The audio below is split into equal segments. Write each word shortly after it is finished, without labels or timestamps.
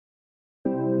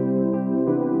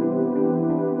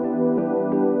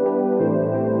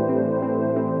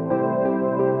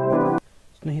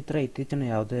ಸ್ನೇಹಿತರೆ, ಇತ್ತೀಚಿನ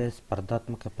ಯಾವುದೇ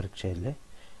ಸ್ಪರ್ಧಾತ್ಮಕ ಪರೀಕ್ಷೆಯಲ್ಲಿ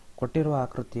ಕೊಟ್ಟಿರುವ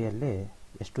ಆಕೃತಿಯಲ್ಲಿ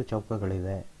ಎಷ್ಟು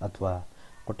ಚೌಕಗಳಿವೆ ಅಥವಾ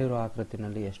ಕೊಟ್ಟಿರುವ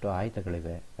ಆಕೃತಿನಲ್ಲಿ ಎಷ್ಟು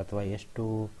ಆಯತಗಳಿವೆ ಅಥವಾ ಎಷ್ಟು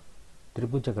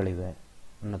ತ್ರಿಭುಜಗಳಿವೆ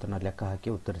ಅನ್ನೋದನ್ನು ಲೆಕ್ಕ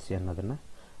ಹಾಕಿ ಉತ್ತರಿಸಿ ಅನ್ನೋದನ್ನು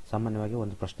ಸಾಮಾನ್ಯವಾಗಿ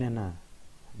ಒಂದು ಪ್ರಶ್ನೆಯನ್ನು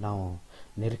ನಾವು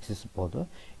ನಿರೀಕ್ಷಿಸಬಹುದು.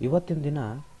 ಇವತ್ತಿನ ದಿನ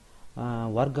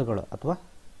ವರ್ಗಗಳು ಅಥವಾ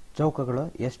ಚೌಕಗಳು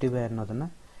ಎಷ್ಟಿವೆ ಅನ್ನೋದನ್ನು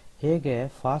ಹೇಗೆ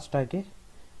ಫಾಸ್ಟಾಗಿ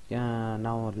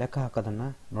ನಾವು ಲೆಕ್ಕ ಹಾಕೋದನ್ನು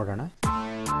ನೋಡೋಣ.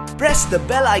 Press the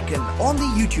bell icon on the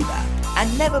YouTube app and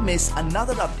never miss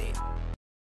another update.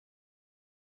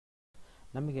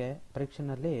 ನಮಗೆ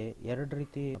ಪರೀಕ್ಷೆಯಲ್ಲಿ ಎರಡು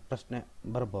ರೀತಿ ಪ್ರಶ್ನೆ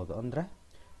ಬರಬಹುದು. ಅಂದರೆ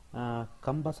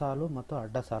ಕಂಬ ಸಾಲು ಮತ್ತು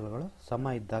ಅಡ್ಡ ಸಾಲುಗಳು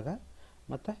ಸಮ ಇದ್ದಾಗ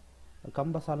ಮತ್ತು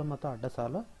ಕಂಬ ಸಾಲು ಮತ್ತು ಅಡ್ಡ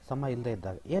ಸಾಲು ಸಮ ಇಲ್ಲದೆ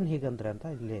ಇದ್ದಾಗ. ಏನು ಹೀಗಂದ್ರೆ ಅಂತ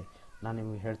ಇಲ್ಲಿ ನಾನು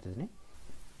ನಿಮಗೆ ಹೇಳ್ತಿದ್ದೀನಿ.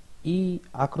 ಈ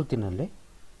ಆಕೃತಿನಲ್ಲಿ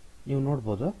ನೀವು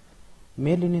ನೋಡ್ಬೋದು,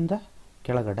 ಮೇಲಿನಿಂದ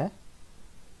ಕೆಳಗಡೆ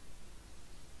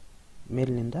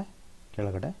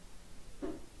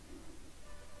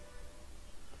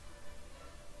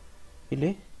ಇಲ್ಲಿ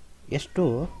ಎಷ್ಟು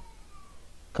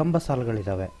ಕಂಬ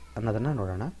ಸಾಲುಗಳಿದ್ದಾವೆ ಅನ್ನೋದನ್ನು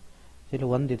ನೋಡೋಣ. ಇಲ್ಲಿ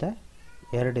 1 ಇದೆ,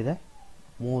 2 ಇದೆ,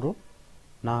 3,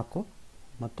 4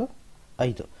 ಮತ್ತು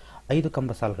 5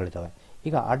 ಕಂಬ ಸಾಲುಗಳಿದ್ದಾವೆ.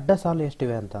 ಈಗ ಅಡ್ಡ ಸಾಲು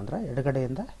ಎಷ್ಟಿವೆ ಅಂತಂದರೆ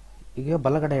ಎಡಗಡೆಯಿಂದ ಈಗ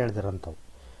ಬಲಗಡೆ ಎಳೆದಿರೋಂಥವು.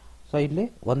 ಸೊ ಇಲ್ಲಿ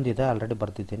 1 ಇದೆ, ಆಲ್ರೆಡಿ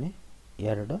ಬರ್ತಿದ್ದೀನಿ,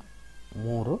 2,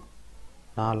 3,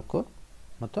 4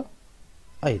 ಮತ್ತು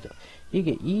 5.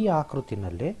 ಹೀಗೆ ಈ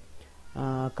ಆಕೃತಿನಲ್ಲಿ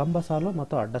ಕಂಬ ಸಾಲು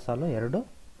ಮತ್ತು ಅಡ್ಡ ಸಾಲು ಎರಡು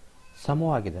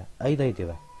ಸಮವಾಗಿದೆ, 5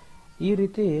 ಇವೆ. ಈ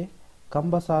ರೀತಿ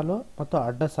ಕಂಬ ಸಾಲು ಮತ್ತು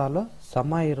ಅಡ್ಡ ಸಾಲು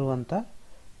ಸಮ ಇರುವಂಥ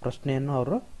ಪ್ರಶ್ನೆಯನ್ನು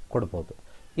ಅವರು ಕೊಡ್ಬೋದು.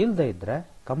 ಇಲ್ಲದೇ ಇದ್ದರೆ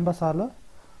ಕಂಬ ಸಾಲು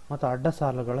ಮತ್ತು ಅಡ್ಡ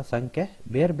ಸಾಲುಗಳ ಸಂಖ್ಯೆ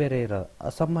ಬೇರೆ ಬೇರೆ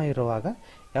ಅಸಮ ಇರುವಾಗ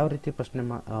ಯಾವ ರೀತಿ ಪ್ರಶ್ನೆ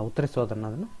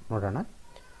ಉತ್ತರಿಸೋದನ್ನೋದನ್ನು ನೋಡೋಣ.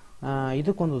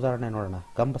 ಇದಕ್ಕೊಂದು ಉದಾಹರಣೆ ನೋಡೋಣ.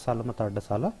 ಕಂಬ ಸಾಲು ಮತ್ತು ಅಡ್ಡ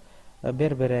ಸಾಲು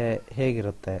ಬೇರೆ ಬೇರೆ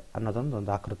ಹೇಗಿರುತ್ತೆ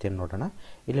ಅನ್ನೋದೊಂದು ಆಕೃತಿಯನ್ನು ನೋಡೋಣ.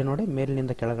 ಇಲ್ಲಿ ನೋಡಿ,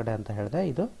 ಮೇಲಿನಿಂದ ಕೆಳಗಡೆ ಅಂತ ಹೇಳಿದೆ,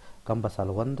 ಇದು ಕಂಬ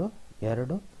ಸಾಲು 1,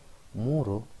 2,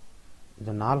 3,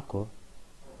 ಇದು 4,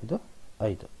 ಇದು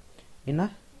 5. ಇನ್ನು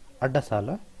ಅಡ್ಡ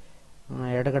ಸಾಲು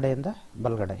ಎಡಗಡೆಯಿಂದ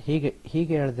ಬಲಗಡೆ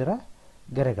ಹೀಗೆ ಎಳೆದಿರೋ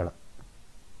ಗೆರೆಗಳು.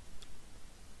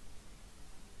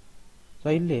 ಸೊ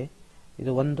ಇಲ್ಲಿ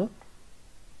ಇದು 1,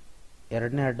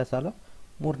 2ನೇ ಅಡ್ಡ ಸಾಲು,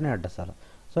 3ನೇ ಅಡ್ಡ ಸಾಲು.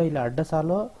 ಸೊ ಇಲ್ಲಿ ಅಡ್ಡ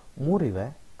ಸಾಲು 3 ಇವೆ,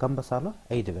 ಕಂಬ ಸಾಲು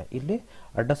 5 ಇವೆ. ಇಲ್ಲಿ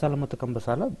ಅಡ್ಡ ಸಾಲು ಮತ್ತು ಕಂಬ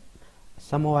ಸಾಲು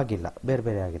ಸಮವಾಗಿಲ್ಲ, ಬೇರೆ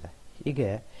ಬೇರೆ ಆಗಿದೆ. ಹೀಗೆ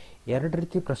ಎರಡು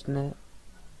ರೀತಿ ಪ್ರಶ್ನೆ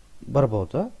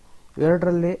ಬರ್ಬೋದು.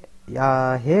 ಎರಡರಲ್ಲಿ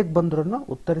ಹೇಗೆ ಬಂದ್ರೂ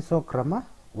ಉತ್ತರಿಸೋ ಕ್ರಮ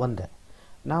ಒಂದೇ.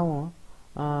 ನಾವು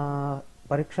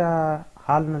ಪರೀಕ್ಷಾ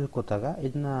ಹಾಲ್ನಲ್ಲಿ ಕೂತಾಗ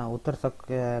ಇದನ್ನ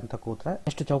ಉತ್ತರಿಸೋಕ್ಕೆ ಅಂತ ಕೂತ್ರೆ,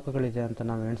 ಎಷ್ಟು ಚೌಕಗಳಿದೆ ಅಂತ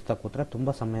ನಾವು ಎಣಿಸ್ತಾ ಕೂತ್ರೆ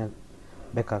ತುಂಬ ಸಮಯ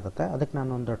ಬೇಕಾಗುತ್ತೆ. ಅದಕ್ಕೆ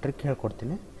ನಾನು ಒಂದು ಟ್ರಿಕ್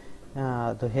ಹೇಳ್ಕೊಡ್ತೀನಿ,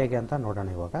 ಅದು ಹೇಗೆ ಅಂತ ನೋಡೋಣ.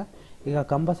 ಈಗ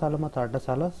ಕಂಬ ಸಾಲು ಮತ್ತು ಅಡ್ಡ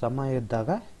ಸಾಲು ಸಮ ಇದ್ದಾಗ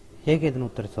ಹೇಗೆ ಇದನ್ನು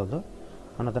ಉತ್ತರಿಸೋದು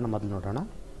ಅನ್ನೋದನ್ನು ಮೊದಲು ನೋಡೋಣ.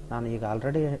 ನಾನು ಈಗ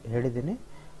ಆಲ್ರೆಡಿ ಹೇಳಿದ್ದೀನಿ,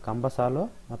 ಕಂಬ ಸಾಲು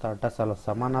ಮತ್ತು ಅಡ್ಡ ಸಾಲು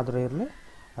ಸಮನಾದರೂ ಇರಲಿ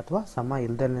ಅಥವಾ ಸಮ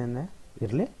ಇಲ್ಲದೇ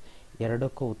ಇರಲಿ,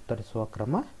 ಎರಡಕ್ಕೂ ಉತ್ತರಿಸುವ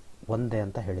ಕ್ರಮ ಒಂದೇ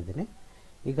ಅಂತ ಹೇಳಿದ್ದೀನಿ.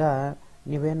 ಈಗ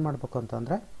ನೀವೇನು ಮಾಡಬೇಕು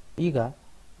ಅಂತಂದರೆ, ಈಗ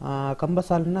ಕಂಬ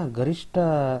ಸಾಲಿನ ಗರಿಷ್ಠ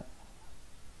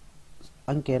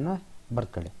ಅಂಕೆಯನ್ನು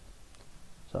ಬರ್ಕೊಳ್ಳಿ.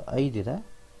 ಸೊ 5 ಇದೆ.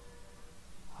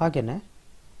 ಹಾಗೆಯೇ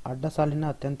ಅಡ್ಡ ಸಾಲಿನ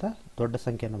ಅತ್ಯಂತ ದೊಡ್ಡ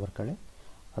ಸಂಖ್ಯೆಯನ್ನು ಬರ್ಕೊಳ್ಳಿ,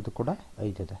 ಅದು ಕೂಡ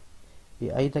 5 ಇದೆ. ಈ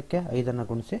 5ಕ್ಕೆ 5ಅನ್ನು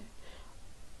ಗುಣಿಸಿ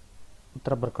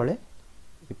ಉತ್ತರ ಬರ್ಕೊಳ್ಳಿ,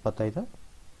 25.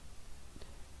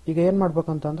 ಈಗ ಏನು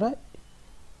ಮಾಡಬೇಕಂತಂದರೆ,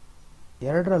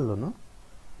 ಎರಡರಲ್ಲೂ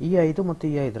ಈ 5 ಮತ್ತು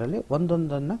ಈ 5ರಲ್ಲಿ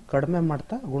ಒಂದೊಂದನ್ನು ಕಡಿಮೆ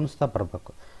ಮಾಡ್ತಾ ಗುಣಿಸ್ತಾ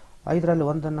ಬರಬೇಕು. 5ರಲ್ಲಿ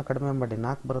 1ಅನ್ನು ಕಡಿಮೆ ಮಾಡಿ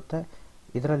 4 ಬರುತ್ತೆ.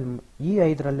 ಈ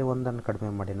 5ರಲ್ಲಿ 1ಅನ್ನು ಕಡಿಮೆ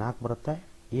ಮಾಡಿ 4 ಬರುತ್ತೆ.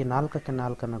 ಈ 4ಕ್ಕೆ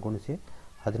 4ಅನ್ನು ಗುಣಿಸಿ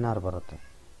 16 ಬರುತ್ತೆ.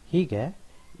 ಹೀಗೆ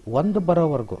 1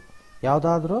 ಬರೋವರೆಗೂ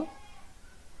ಯಾವುದಾದ್ರೂ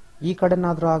ಈ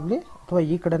ಕಡೆನಾದರೂ ಆಗಲಿ ಅಥವಾ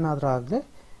ಈ ಕಡೆನಾದರೂ ಆಗಲಿ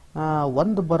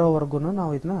 1 ಬರೋವರೆಗೂ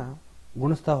ನಾವು ಇದನ್ನ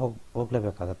ಗುಣಿಸ್ತಾ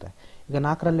ಹೋಗಲೇಬೇಕಾಗತ್ತೆ. ಈಗ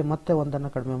 4ರಲ್ಲಿ ಮತ್ತೆ 1ಅನ್ನು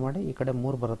ಕಡಿಮೆ ಮಾಡಿ ಈ ಕಡೆ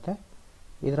 3 ಬರುತ್ತೆ.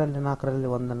 ಇದರಲ್ಲಿ 4ರಲ್ಲಿ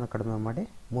 1ಅನ್ನು ಕಡಿಮೆ ಮಾಡಿ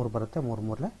 3 ಬರುತ್ತೆ, 3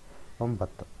 3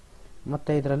 9.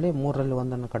 ಮತ್ತು ಇದರಲ್ಲಿ 3ರಲ್ಲಿ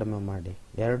 1ಅನ್ನು ಕಡಿಮೆ ಮಾಡಿ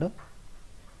 2,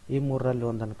 ಈ 3ರಲ್ಲಿ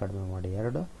 1ಅನ್ನು ಕಡಿಮೆ ಮಾಡಿ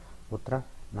 2, ಉತ್ತರ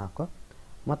 4.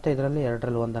 ಮತ್ತು ಇದರಲ್ಲಿ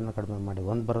 2ರಲ್ಲಿ 1ಅನ್ನು ಕಡಿಮೆ ಮಾಡಿ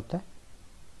 1 ಬರುತ್ತೆ.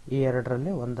 ಈ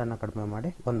 2ರಲ್ಲಿ 1ಅನ್ನು ಕಡಿಮೆ ಮಾಡಿ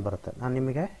 1 ಬರುತ್ತೆ. ನಾನು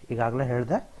ನಿಮಗೆ ಈಗಾಗಲೇ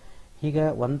ಹೇಳಿದೆ, ಹೀಗೆ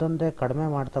ಒಂದೊಂದೇ ಕಡಿಮೆ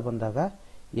ಮಾಡ್ತಾ ಬಂದಾಗ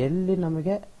ಎಲ್ಲಿ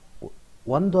ನಮಗೆ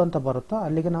 1 ಅಂತ ಬರುತ್ತೋ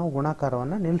ಅಲ್ಲಿಗೆ ನಾವು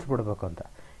ಗುಣಾಕಾರವನ್ನು ನಿಲ್ಲಿಸ್ಬಿಡ್ಬೇಕು ಅಂತ.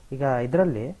 ಈಗ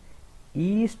ಇದರಲ್ಲಿ ಈ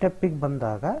ಸ್ಟೆಪ್ಪಿಗೆ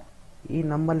ಬಂದಾಗ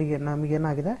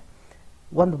ನಮಗೇನಾಗಿದೆ,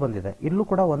 1 ಬಂದಿದೆ, ಇಲ್ಲೂ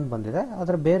ಕೂಡ 1 ಬಂದಿದೆ.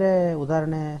 ಆದರೆ ಬೇರೆ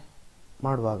ಉದಾಹರಣೆ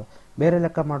ಮಾಡುವಾಗ, ಬೇರೆ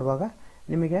ಲೆಕ್ಕ ಮಾಡುವಾಗ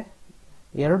ನಿಮಗೆ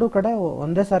ಎರಡೂ ಕಡೆ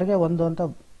ಒಂದೇ ಸಾರಿಗೆ 1 ಅಂತ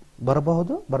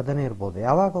ಬರಬಹುದು, ಬರ್ದೇ ಇರಬಹುದು.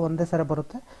 ಯಾವಾಗ ಒಂದೇ ಸಾರಿ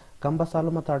ಬರುತ್ತೆ, ಕಂಬ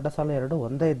ಸಾಲು ಮತ್ತು ಅಡ್ಡ ಸಾಲು ಎರಡು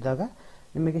ಒಂದೇ ಇದ್ದಾಗ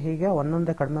ನಿಮಗೆ ಹೀಗೆ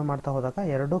ಒಂದೊಂದೇ ಕಡಿಮೆ ಮಾಡ್ತಾ ಹೋದಾಗ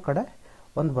ಎರಡೂ ಕಡೆ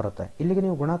 1 ಬರುತ್ತೆ. ಇಲ್ಲಿಗೆ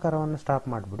ನೀವು ಗುಣಾಕಾರವನ್ನು ಸ್ಟಾಪ್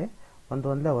ಮಾಡಿಬಿಡಿ. 1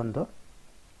 1 1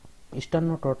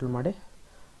 ಇಷ್ಟನ್ನು ಟೋಟಲ್ ಮಾಡಿ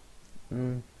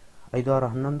 5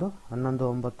 6 11 11 9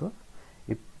 20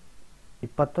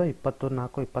 24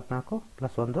 24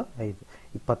 ಪ್ಲಸ್ 1 5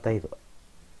 25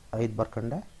 5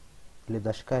 ಬರ್ಕೊಂಡೆ. ಇಲ್ಲಿ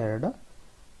ದಶಕ 2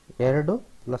 2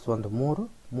 ಪ್ಲಸ್ 1 3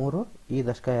 3 ಈ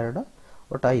ದಶಕ 2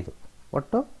 ಒಟ್ಟು 5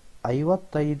 ಒಟ್ಟು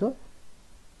 55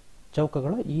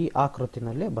 ಚೌಕಗಳು ಈ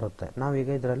ಆಕೃತಿನಲ್ಲಿ ಬರುತ್ತೆ. ನಾವೀಗ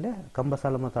ಇದರಲ್ಲಿ ಕಂಬ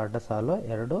ಸಾಲು ಮತ್ತು ಅಡ್ಡ ಸಾಲು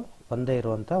ಎರಡು ಒಂದೇ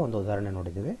ಇರುವಂಥ ಒಂದು ಉದಾಹರಣೆ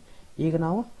ನೋಡಿದ್ದೀವಿ. ಈಗ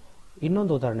ನಾವು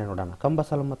ಇನ್ನೊಂದು ಉದಾಹರಣೆ ನೋಡೋಣ. ಕಂಬ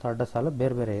ಸಾಲು ಮತ್ತು ಅಡ್ಡ ಸಾಲು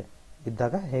ಬೇರೆ ಬೇರೆ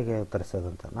ಇದ್ದಾಗ ಹೇಗೆ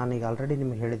ಉತ್ತರಿಸೋದಂತ. ನಾನೀಗ ಆಲ್ರೆಡಿ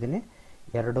ನಿಮಗೆ ಹೇಳಿದ್ದೀನಿ,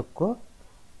 ಎರಡಕ್ಕೂ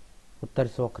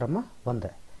ಉತ್ತರಿಸುವ ಕ್ರಮ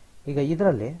ಒಂದೇ. ಈಗ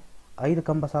ಇದರಲ್ಲಿ 5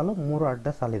 ಕಂಬ ಸಾಲು 3 ಅಡ್ಡ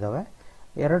ಸಾಲಿದ್ದಾವೆ.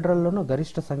 ಎರಡರಲ್ಲೂ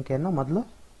ಗರಿಷ್ಠ ಸಂಖ್ಯೆಯನ್ನು ಮೊದಲು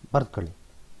ಬರೆದುಕೊಳ್ಳಿ.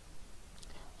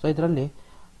 ಸೊ ಇದರಲ್ಲಿ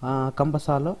ಕಂಬ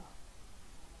ಸಾಲು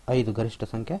 5 ಗರಿಷ್ಠ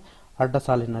ಸಂಖ್ಯೆ, ಅಡ್ಡ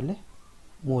ಸಾಲಿನಲ್ಲಿ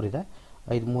 3 ಇದೆ.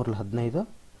 5 3 15,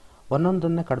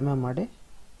 ಒಂದೊಂದನ್ನೇ ಕಡಿಮೆ ಮಾಡಿ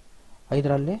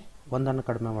 5ರಲ್ಲಿ ಒಂದನ್ನು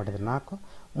ಕಡಿಮೆ ಮಾಡಿದರೆ 4,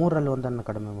 3ರಲ್ಲಿ ಒಂದನ್ನು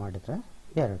ಕಡಿಮೆ ಮಾಡಿದರೆ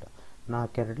 2,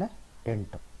 4 2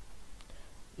 8.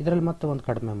 ಇದರಲ್ಲಿ ಮತ್ತೆ ಒಂದು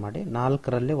ಕಡಿಮೆ ಮಾಡಿ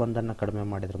 4ರಲ್ಲಿ ಒಂದನ್ನು ಕಡಿಮೆ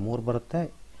ಮಾಡಿದರೆ 3 ಬರುತ್ತೆ.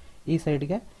 ಈ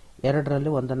ಸೈಡ್ಗೆ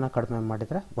 2ರಲ್ಲಿ ಒಂದನ್ನು ಕಡಿಮೆ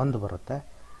ಮಾಡಿದರೆ 1 ಬರುತ್ತೆ.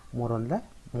 3 1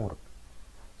 3.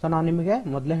 ಸೊ ನಾನು ನಿಮಗೆ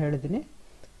ಮೊದಲೇ ಹೇಳಿದ್ದೀನಿ,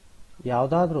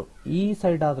 ಯಾವುದಾದ್ರೂ ಈ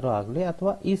ಸೈಡ್ ಆದರೂ ಆಗಲಿ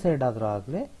ಅಥವಾ ಈ ಸೈಡ್ ಆದರೂ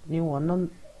ಆಗಲಿ, ನೀವು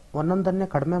ಒಂದೊಂದನ್ನೇ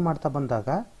ಕಡಿಮೆ ಮಾಡ್ತಾ ಬಂದಾಗ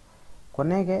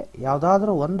ಕೊನೆಗೆ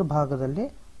ಯಾವುದಾದ್ರೂ ಒಂದು ಭಾಗದಲ್ಲಿ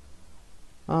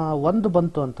 1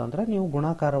 ಬಂತು ಅಂತಂದರೆ ನೀವು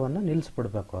ಗುಣಾಕಾರವನ್ನು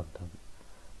ನಿಲ್ಲಿಸ್ಬಿಡ್ಬೇಕು ಅಂತಂದು.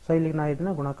 ಸೊ ಇಲ್ಲಿಗೆ ನಾನು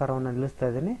ಇದನ್ನ ಗುಣಾಕಾರವನ್ನು ನಿಲ್ಲಿಸ್ತಾ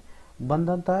ಇದ್ದೀನಿ.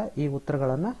 ಬಂದಂಥ ಈ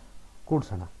ಉತ್ತರಗಳನ್ನು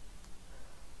ಕೂಡಿಸೋಣ.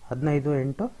 15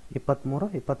 8 23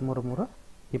 23 3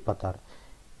 26.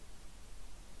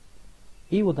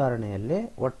 ಈ ಉದಾಹರಣೆಯಲ್ಲಿ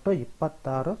ಒಟ್ಟು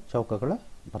 26 ಚೌಕಗಳು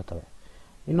ಬರ್ತವೆ.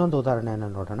 ಇನ್ನೊಂದು ಉದಾಹರಣೆಯನ್ನು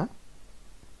ನೋಡೋಣ.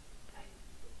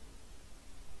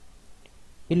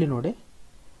 ಇಲ್ಲಿ ನೋಡಿ,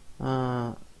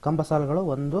 ಕಂಬ ಸಾಲುಗಳು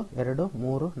 1 2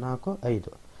 3 4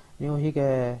 5. ನೀವು ಹೀಗೆ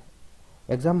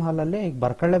ಎಕ್ಸಾಮ್ ಹಾಲಲ್ಲಿ ಈಗ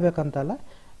ಬರ್ಕೊಳ್ಳೇಬೇಕಂತಲ್ಲ,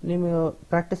 ನೀವು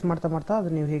ಪ್ರಾಕ್ಟೀಸ್ ಮಾಡ್ತಾ ಮಾಡ್ತಾ ಅದು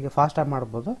ನೀವು ಹೀಗೆ ಫಾಸ್ಟಾಗಿ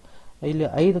ಮಾಡ್ಬೋದು. ಇಲ್ಲಿ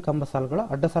 5 ಕಂಬ ಸಾಲುಗಳು,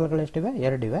 ಅಡ್ಡ ಸಾಲುಗಳು ಎಷ್ಟಿವೆ?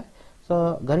 2 ಇವೆ. ಸೊ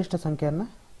ಗರಿಷ್ಠ ಸಂಖ್ಯೆಯನ್ನು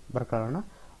ಬರ್ಕೊಳ್ಳೋಣ.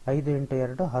 5 ×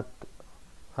 2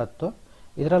 10.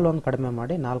 ಇದರಲ್ಲಿ ಒಂದು ಕಡಿಮೆ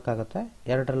ಮಾಡಿ 4 ಆಗುತ್ತೆ.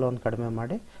 2ರಲ್ಲಿ ಒಂದು ಕಡಿಮೆ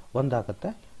ಮಾಡಿ 1 ಆಗುತ್ತೆ.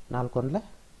 4 1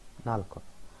 4.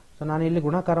 ಸೊ ನಾನು ಇಲ್ಲಿ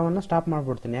ಗುಣಾಕಾರವನ್ನು ಸ್ಟಾಪ್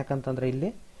ಮಾಡಿಬಿಡ್ತೀನಿ. ಯಾಕಂತಂದರೆ ಇಲ್ಲಿ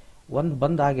 1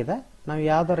 ಬಂದ್ ಆಗಿದೆ. ನಾವು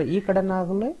ಯಾವ್ದಾರು ಈ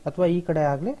ಕಡೆನಾಗಲಿ ಅಥವಾ ಈ ಕಡೆ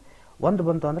ಆಗಲಿ 1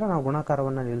 ಬಂತು ಅಂದರೆ ನಾವು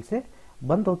ಗುಣಾಕಾರವನ್ನು ನಿಲ್ಲಿಸಿ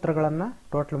ಬಂದ ಉತ್ತರಗಳನ್ನು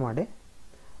ಟೋಟಲ್ ಮಾಡಿ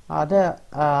ಅದೇ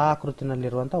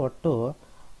ಆಕೃತಿನಲ್ಲಿರುವಂಥ ಒಟ್ಟು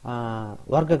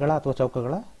ವರ್ಗಗಳ ಅಥವಾ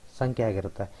ಚೌಕಗಳ ಸಂಖ್ಯೆ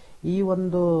ಆಗಿರುತ್ತೆ. ಈ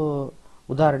ಒಂದು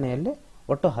ಉದಾಹರಣೆಯಲ್ಲಿ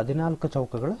ಒಟ್ಟು 14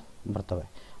 ಚೌಕಗಳು ಬರ್ತವೆ.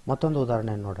 ಮತ್ತೊಂದು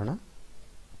ಉದಾಹರಣೆಯನ್ನು ನೋಡೋಣ.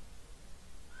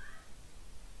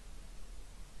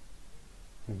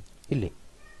 ಇಲ್ಲಿ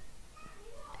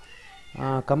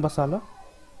ಕಂಬ ಸಾಲು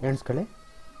ಎಣಿಸ್ಕೊಳ್ಳಿ.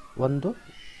 1 2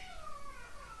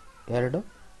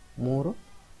 3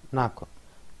 4.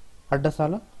 ಅಡ್ಡ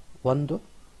ಸಾಲು 1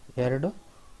 2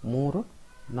 3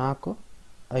 4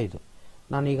 5.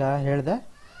 ನಾನೀಗ ಹೇಳಿದೆ,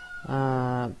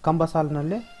 ಕಂಬ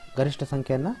ಸಾಲಿನಲ್ಲಿ ಗರಿಷ್ಠ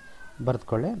ಸಂಖ್ಯೆಯನ್ನು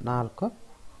ಬರೆದುಕೊಳ್ಳಿ. 4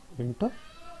 ×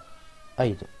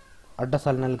 5. ಅಡ್ಡ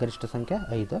ಸಾಲಿನಲ್ಲಿ ಗರಿಷ್ಠ ಸಂಖ್ಯೆ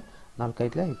 5. 4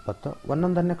 5 20.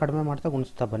 ಒಂದೊಂದನ್ನೇ ಕಡಿಮೆ ಮಾಡ್ತಾ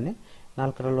ಗುಣಿಸ್ತಾ ಬನ್ನಿ.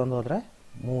 4ರಲ್ಲಿ 1 ಹೋದರೆ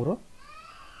 3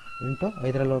 ×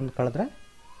 5ರಲ್ಲಿ 1 ಕಳೆದ್ರೆ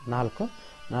 4.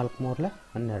 4 3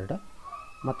 12.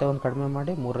 ಮತ್ತೆ ಒಂದು ಕಡಿಮೆ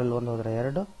ಮಾಡಿ 3ರಲ್ಲಿ 1 ಹೋದರೆ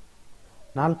 2.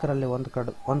 4ರಲ್ಲಿ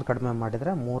 1 ಕಡಿಮೆ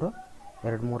ಮಾಡಿದರೆ 3.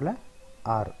 2 3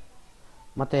 6.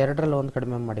 ಮತ್ತು 2ರಲ್ಲಿ 1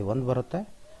 ಕಡಿಮೆ ಮಾಡಿ 1 ಬರುತ್ತೆ.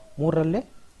 3ರಲ್ಲಿ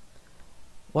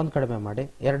 1 ಕಡಿಮೆ ಮಾಡಿ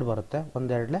 2 ಬರುತ್ತೆ. 1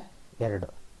 2 2.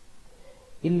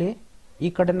 ಇಲ್ಲಿ ಈ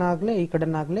ಕಡೆನಾಗಲಿ ಈ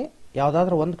ಕಡೆನಾಗಲಿ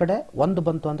ಯಾವುದಾದ್ರೂ ಒಂದು ಕಡೆ 1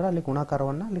 ಬಂತು ಅಂದರೆ ಅಲ್ಲಿ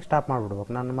ಗುಣಾಕಾರವನ್ನು ಅಲ್ಲಿ ಸ್ಟಾಪ್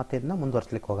ಮಾಡಿಬಿಡ್ಬೇಕು. ನಾನು ಮತ್ತೆ ಇದನ್ನ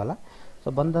ಮುಂದುವರ್ಸ್ಲಿಕ್ಕೆ ಹೋಗಲ್ಲ. ಸೊ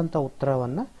ಬಂದಂಥ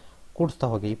ಉತ್ತರವನ್ನು ಕೂಡಿಸ್ತಾ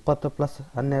ಹೋಗಿ. 20 +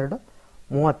 12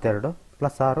 32 +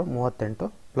 6 38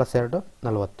 + 2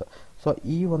 40. ಸೊ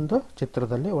ಈ ಒಂದು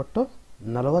ಚಿತ್ರದಲ್ಲಿ ಒಟ್ಟು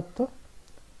 40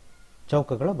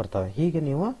 ಚೌಕಗಳು ಬರ್ತವೆ. ಹೀಗೆ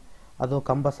ನೀವು ಅದು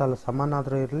ಕಂಬ ಸಾಲು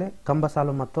ಸಮನಾದರೂ ಇರಲಿ, ಕಂಬ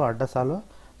ಸಾಲು ಮತ್ತು ಅಡ್ಡ ಸಾಲು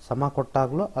ಸಮ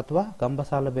ಕೊಟ್ಟಾಗಲೂ ಅಥವಾ ಕಂಬ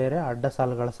ಸಾಲು ಬೇರೆ ಅಡ್ಡ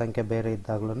ಸಾಲುಗಳ ಸಂಖ್ಯೆ ಬೇರೆ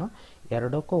ಇದ್ದಾಗಲೂ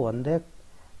ಎರಡಕ್ಕೂ ಒಂದೇ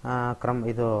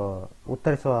ಇದು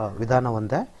ಉತ್ತರಿಸುವ ವಿಧಾನ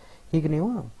ಒಂದೇ. ಹೀಗೆ ನೀವು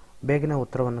ಬೇಗನೆ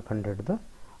ಉತ್ತರವನ್ನು ಕಂಡುಹಿಡಿದು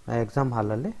ಎಕ್ಸಾಮ್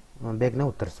ಹಾಲಲ್ಲಿ ಬೇಗನೆ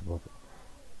ಉತ್ತರಿಸ್ಬೋದು.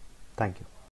 Thank you.